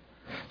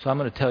 So I'm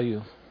going to tell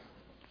you,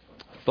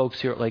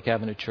 folks here at Lake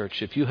Avenue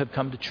Church, if you have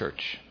come to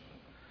church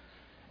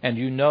and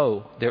you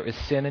know there is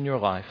sin in your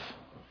life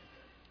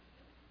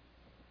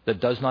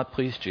that does not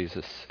please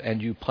Jesus,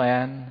 and you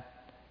plan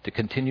to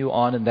continue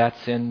on in that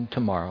sin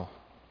tomorrow,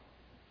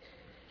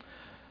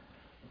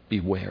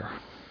 beware.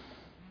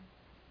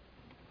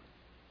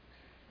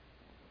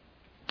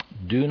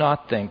 do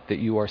not think that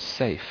you are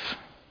safe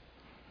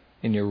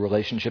in your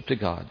relationship to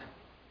God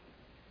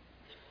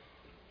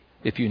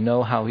if you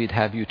know how He'd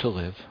have you to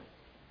live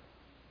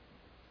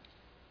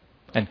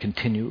and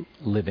continue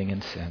living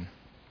in sin.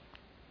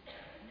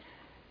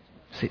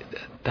 See,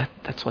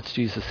 that's what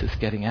Jesus is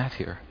getting at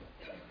here.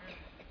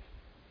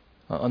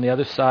 On the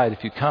other side,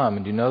 if you come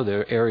and you know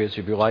there are areas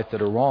of your life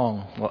that are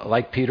wrong,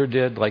 like Peter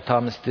did, like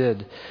Thomas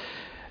did,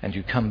 and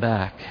you come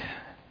back,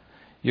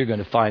 you're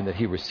going to find that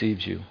He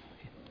receives you.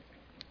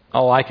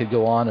 Oh, I could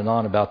go on and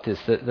on about this.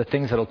 The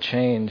things that will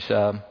change.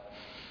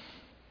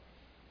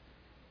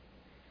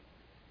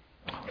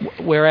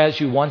 Whereas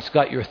you once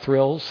got your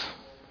thrills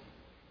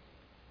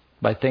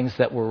by things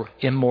that were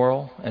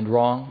immoral and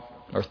wrong,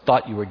 or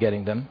thought you were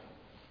getting them,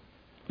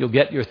 you'll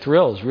get your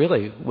thrills,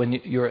 really, when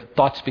your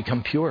thoughts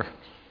become pure.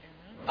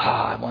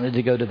 I wanted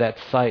to go to that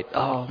site.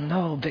 Oh,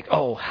 no.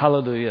 Oh,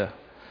 hallelujah.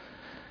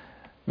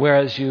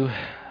 Whereas you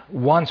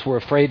once were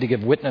afraid to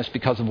give witness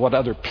because of what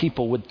other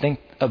people would think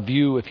of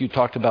you if you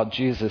talked about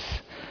Jesus,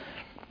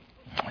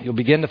 you'll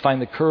begin to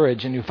find the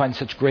courage, and you'll find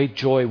such great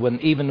joy when,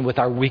 even with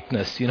our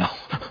weakness,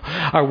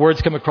 our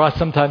words come across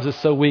sometimes as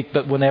so weak,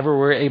 but whenever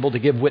we're able to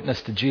give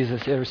witness to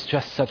Jesus, there's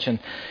just such an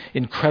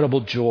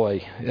incredible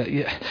joy.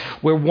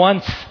 Where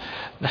once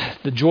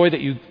the joy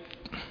that you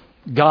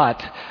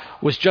got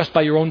was just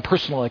by your own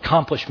personal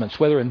accomplishments,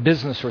 whether in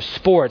business or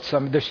sports.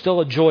 There's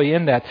still a joy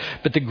in that.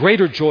 But the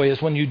greater joy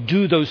is when you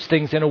do those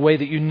things in a way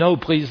that you know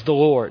please the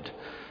Lord.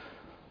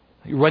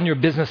 You run your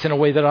business in a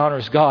way that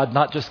honors God,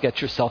 not just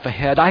get yourself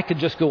ahead. I could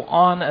just go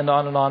on and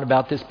on and on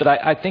about this, but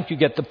I think you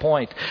get the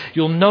point.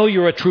 You'll know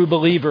you're a true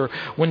believer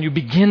when you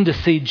begin to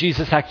see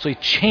Jesus actually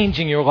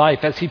changing your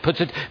life, as He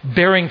puts it,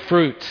 bearing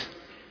fruit.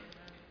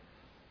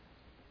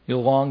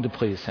 You'll long to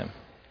please Him.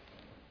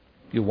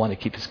 You'll want to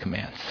keep His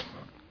commands.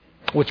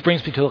 Which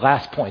brings me to the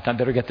last point. I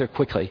better get there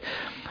quickly.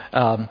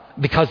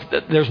 Because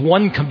there's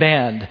one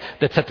command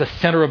that's at the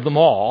center of them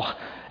all,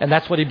 and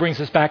that's what he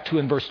brings us back to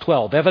in verse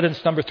 12.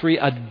 Evidence number 3,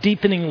 a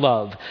deepening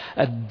love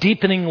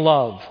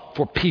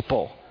for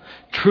people.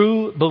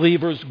 True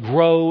believers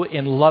grow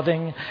in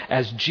loving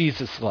as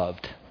Jesus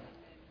loved.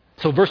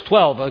 So verse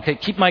 12, okay,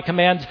 keep my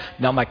commands.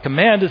 Now my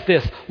command is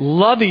this: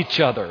 love each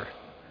other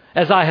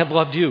as I have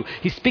loved you.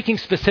 He's speaking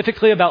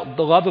specifically about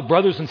the love of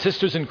brothers and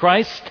sisters in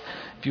Christ.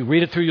 If you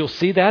read it through, you'll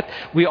see that.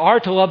 We are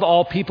to love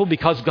all people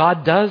because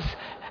God does,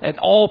 and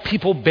all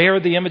people bear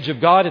the image of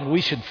God, and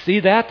we should see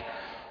that.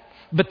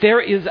 But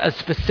there is a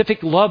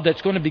specific love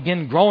that's going to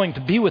begin growing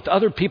to be with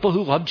other people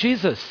who love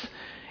Jesus.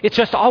 It's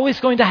just always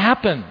going to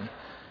happen.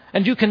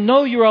 And you can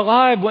know you're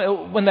alive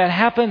when that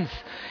happens,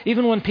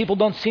 even when people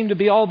don't seem to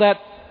be all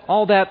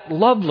that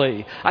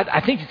lovely.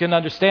 I think you can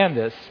understand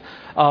this.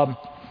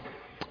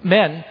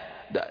 Men,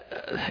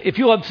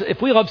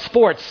 if we love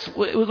sports,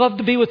 we love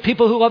to be with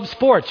people who love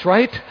sports,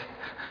 right?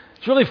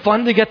 It's really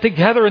fun to get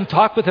together and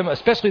talk with them,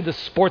 especially the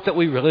sport that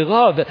we really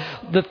love.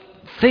 The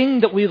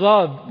thing that we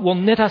love will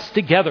knit us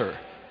together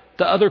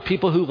to other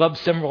people who love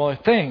similar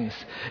things.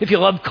 If you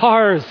love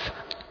cars,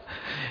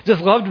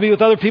 just love to be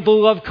with other people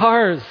who love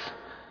cars.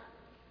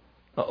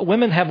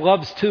 Women have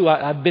loves too,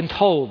 I've been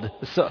told.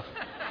 So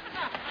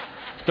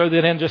throw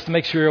that in just to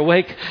make sure you're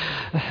awake.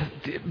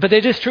 But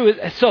it is true.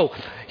 So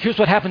here's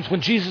what happens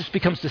when Jesus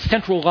becomes the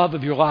central love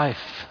of your life.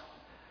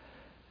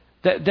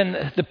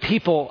 Then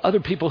other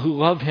people who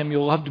love Him,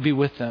 you'll love to be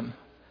with them.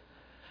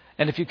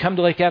 And if you come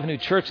to Lake Avenue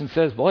Church and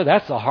says, boy,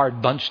 that's a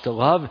hard bunch to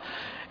love,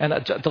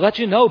 and to let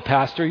you know,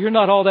 Pastor, you're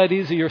not all that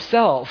easy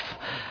yourself.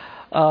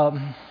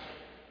 I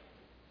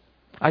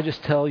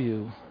just tell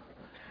you,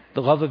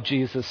 the love of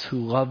Jesus who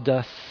loved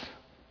us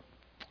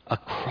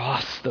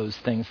across those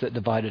things that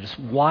divided us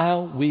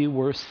while we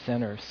were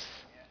sinners.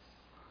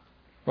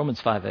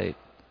 Romans 5:8.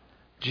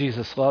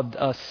 Jesus loved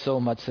us so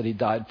much that He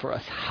died for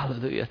us.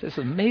 Hallelujah. This is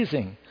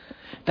amazing.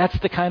 That's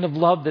the kind of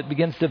love that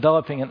begins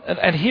developing.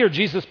 And here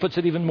Jesus puts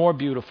it even more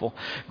beautiful.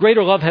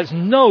 Greater love has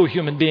no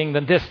human being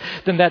than this,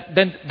 than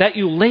that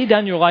you lay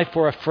down your life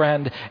for a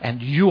friend,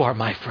 and you are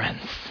my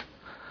friends.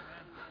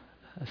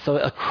 So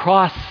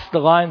across the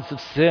lines of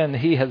sin,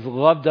 He has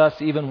loved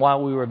us even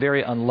while we were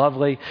very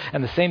unlovely.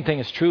 And the same thing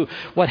is true.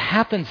 What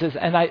happens is,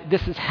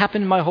 this has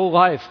happened my whole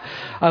life,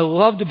 I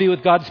love to be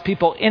with God's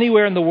people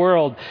anywhere in the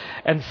world.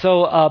 And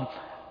so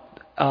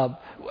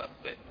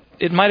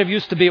it might have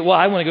used to be, well,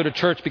 I want to go to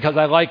church because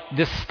I like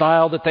this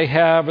style that they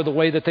have, or the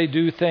way that they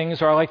do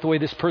things, or I like the way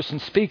this person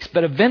speaks.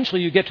 But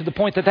eventually you get to the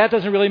point that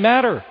doesn't really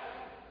matter.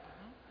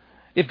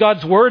 If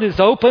God's Word is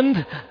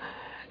opened,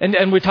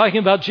 and we're talking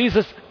about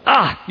Jesus,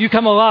 you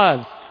come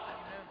alive.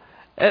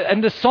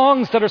 And the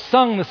songs that are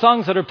sung, the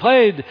songs that are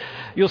played,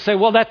 you'll say,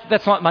 well,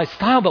 that's not my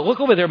style, but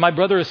look over there, my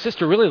brother or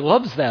sister really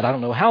loves that. I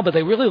don't know how, but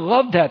they really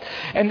love that.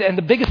 And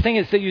the biggest thing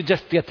is that you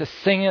just get to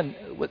sing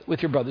it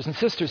with your brothers and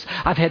sisters.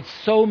 I've had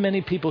so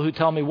many people who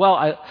tell me, well,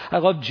 I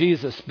love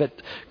Jesus, but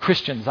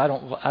Christians, I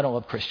don't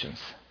love Christians.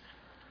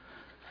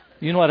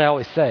 You know what I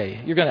always say?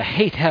 You're going to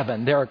hate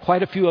heaven. There are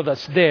quite a few of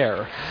us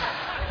there.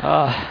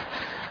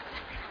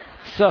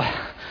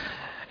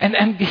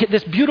 And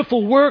this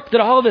beautiful work that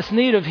all of us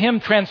need of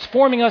Him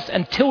transforming us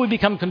until we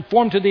become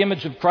conformed to the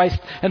image of Christ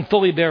and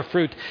fully bear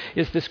fruit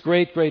is this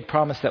great, great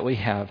promise that we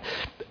have.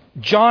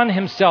 John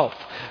himself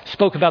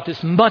spoke about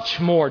this much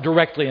more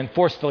directly and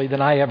forcefully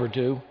than I ever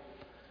do.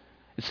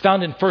 It's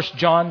found in 1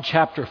 John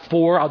chapter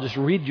 4. I'll just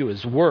read you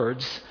his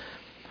words.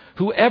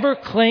 Whoever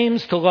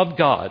claims to love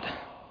God,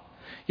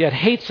 yet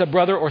hates a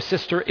brother or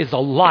sister is a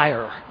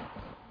liar.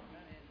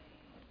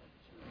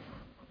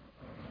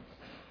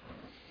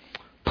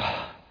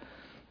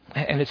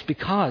 And it's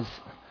because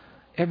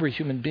every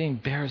human being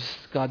bears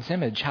God's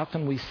image. How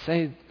can we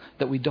say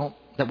that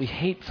we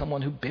hate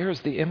someone who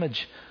bears the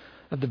image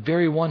of the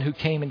very one who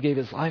came and gave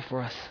his life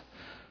for us?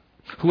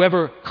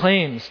 Whoever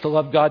claims to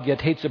love God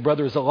yet hates a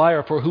brother is a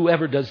liar, for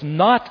whoever does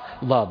not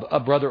love a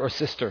brother or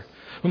sister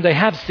whom they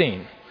have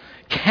seen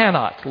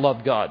cannot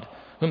love God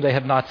whom they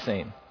have not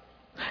seen.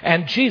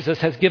 And Jesus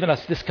has given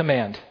us this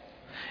command.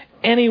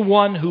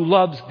 Anyone who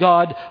loves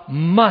God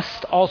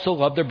must also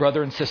love their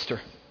brother and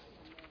sister.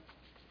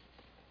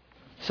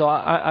 So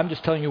I'm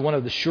just telling you, one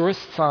of the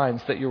surest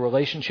signs that your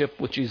relationship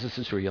with Jesus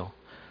is real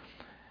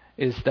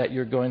is that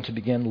you're going to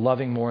begin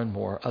loving more and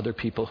more other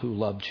people who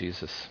love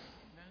Jesus.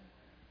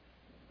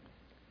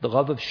 The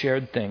love of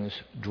shared things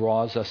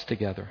draws us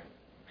together.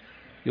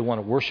 You'll want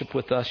to worship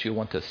with us. You'll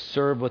want to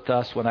serve with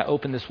us. When I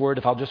open this word,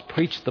 if I'll just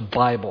preach the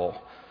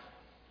Bible,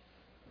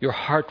 your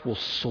heart will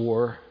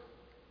soar,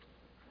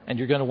 and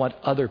you're going to want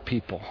other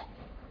people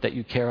that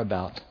you care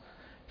about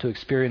to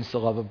experience the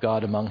love of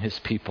God among His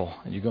people,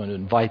 and you're going to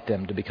invite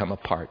them to become a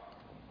part.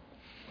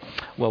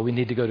 Well, we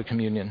need to go to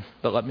communion,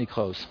 but let me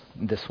close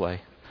this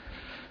way.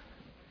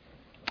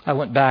 I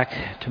went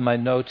back to my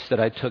notes that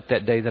I took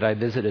that day that I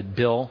visited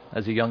Bill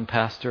as a young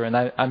pastor, and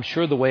I'm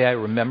sure the way I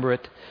remember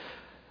it,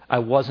 I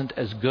wasn't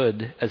as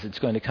good as it's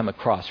going to come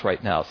across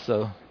right now,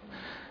 so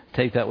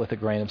take that with a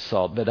grain of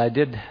salt. But I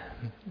did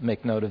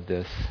make note of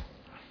this.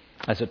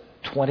 As a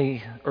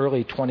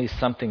early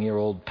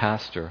 20-something-year-old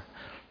pastor,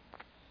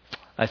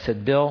 I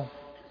said, Bill,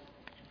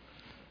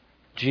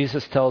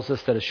 Jesus tells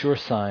us that a sure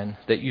sign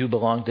that you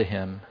belong to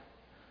Him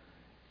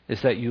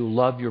is that you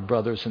love your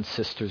brothers and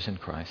sisters in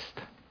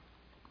Christ.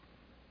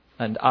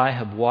 And I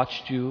have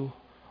watched you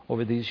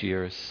over these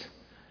years.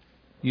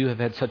 You have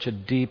had such a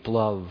deep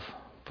love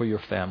for your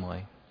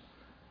family.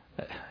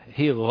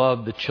 He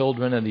loved the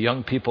children and the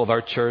young people of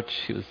our church.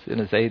 He was in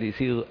his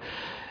 80s.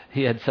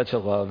 He had such a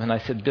love. And I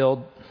said,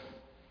 Bill,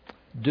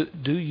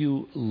 do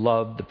you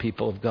love the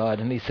people of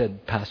God? And he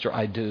said, Pastor,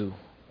 I do.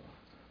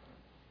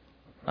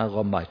 I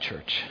love my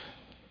church.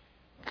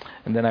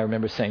 And then I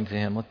remember saying to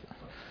him,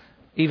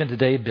 even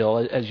today,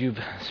 Bill, as you've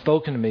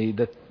spoken to me,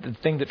 the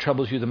thing that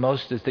troubles you the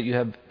most is that you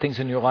have things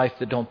in your life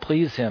that don't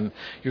please Him.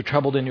 You're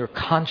troubled in your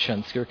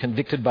conscience. You're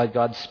convicted by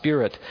God's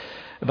Spirit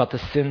about the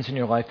sins in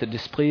your life that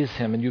displease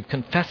Him. And you've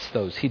confessed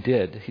those. He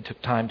did. He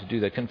took time to do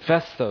that.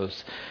 Confessed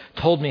those.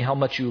 Told me how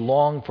much you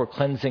long for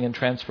cleansing and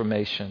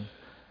transformation.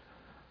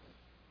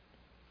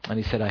 And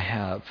he said, I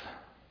have.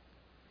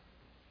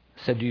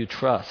 I said, do you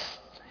trust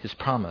His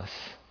promise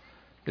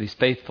that He's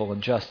faithful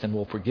and just and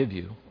will forgive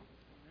you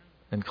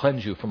and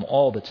cleanse you from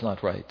all that's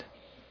not right?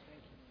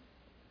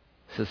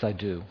 He says, I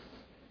do.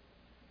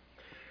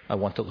 I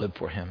want to live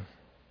for Him.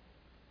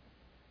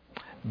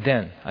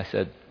 Then I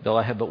said, Bill,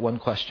 I have but one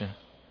question.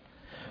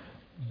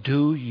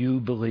 Do you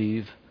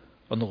believe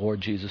on the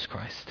Lord Jesus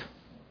Christ?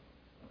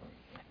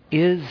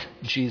 Is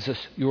Jesus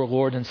your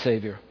Lord and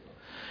Savior?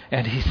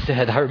 And he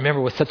said, I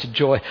remember with such a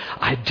joy,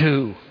 I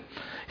do.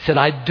 He said,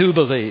 I do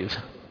believe.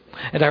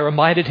 And I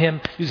reminded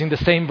him, using the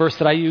same verse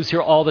that I use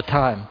here all the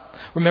time.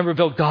 Remember,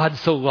 Bill, God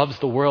so loves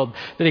the world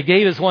that He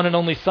gave His one and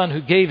only Son, who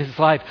gave His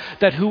life,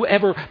 that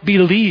whoever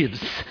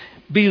believes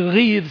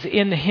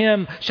in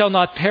Him shall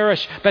not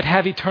perish, but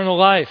have eternal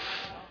life.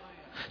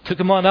 Took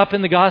him on up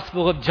in the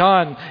Gospel of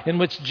John, in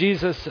which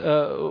Jesus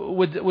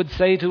would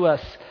say to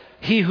us,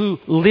 he who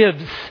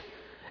lives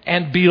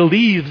and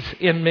believes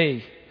in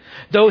me,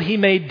 though he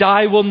may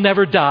die, will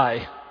never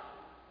die.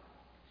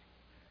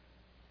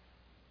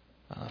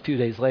 A few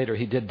days later,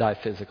 he did die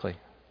physically.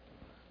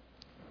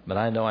 But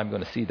I know I'm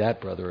going to see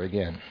that brother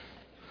again.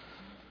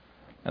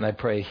 And I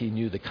pray he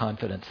knew the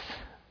confidence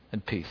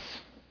and peace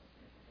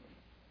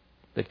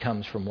that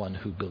comes from one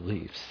who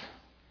believes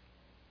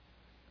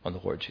on the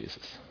Lord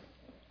Jesus.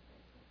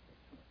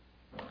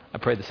 I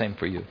pray the same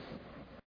for you.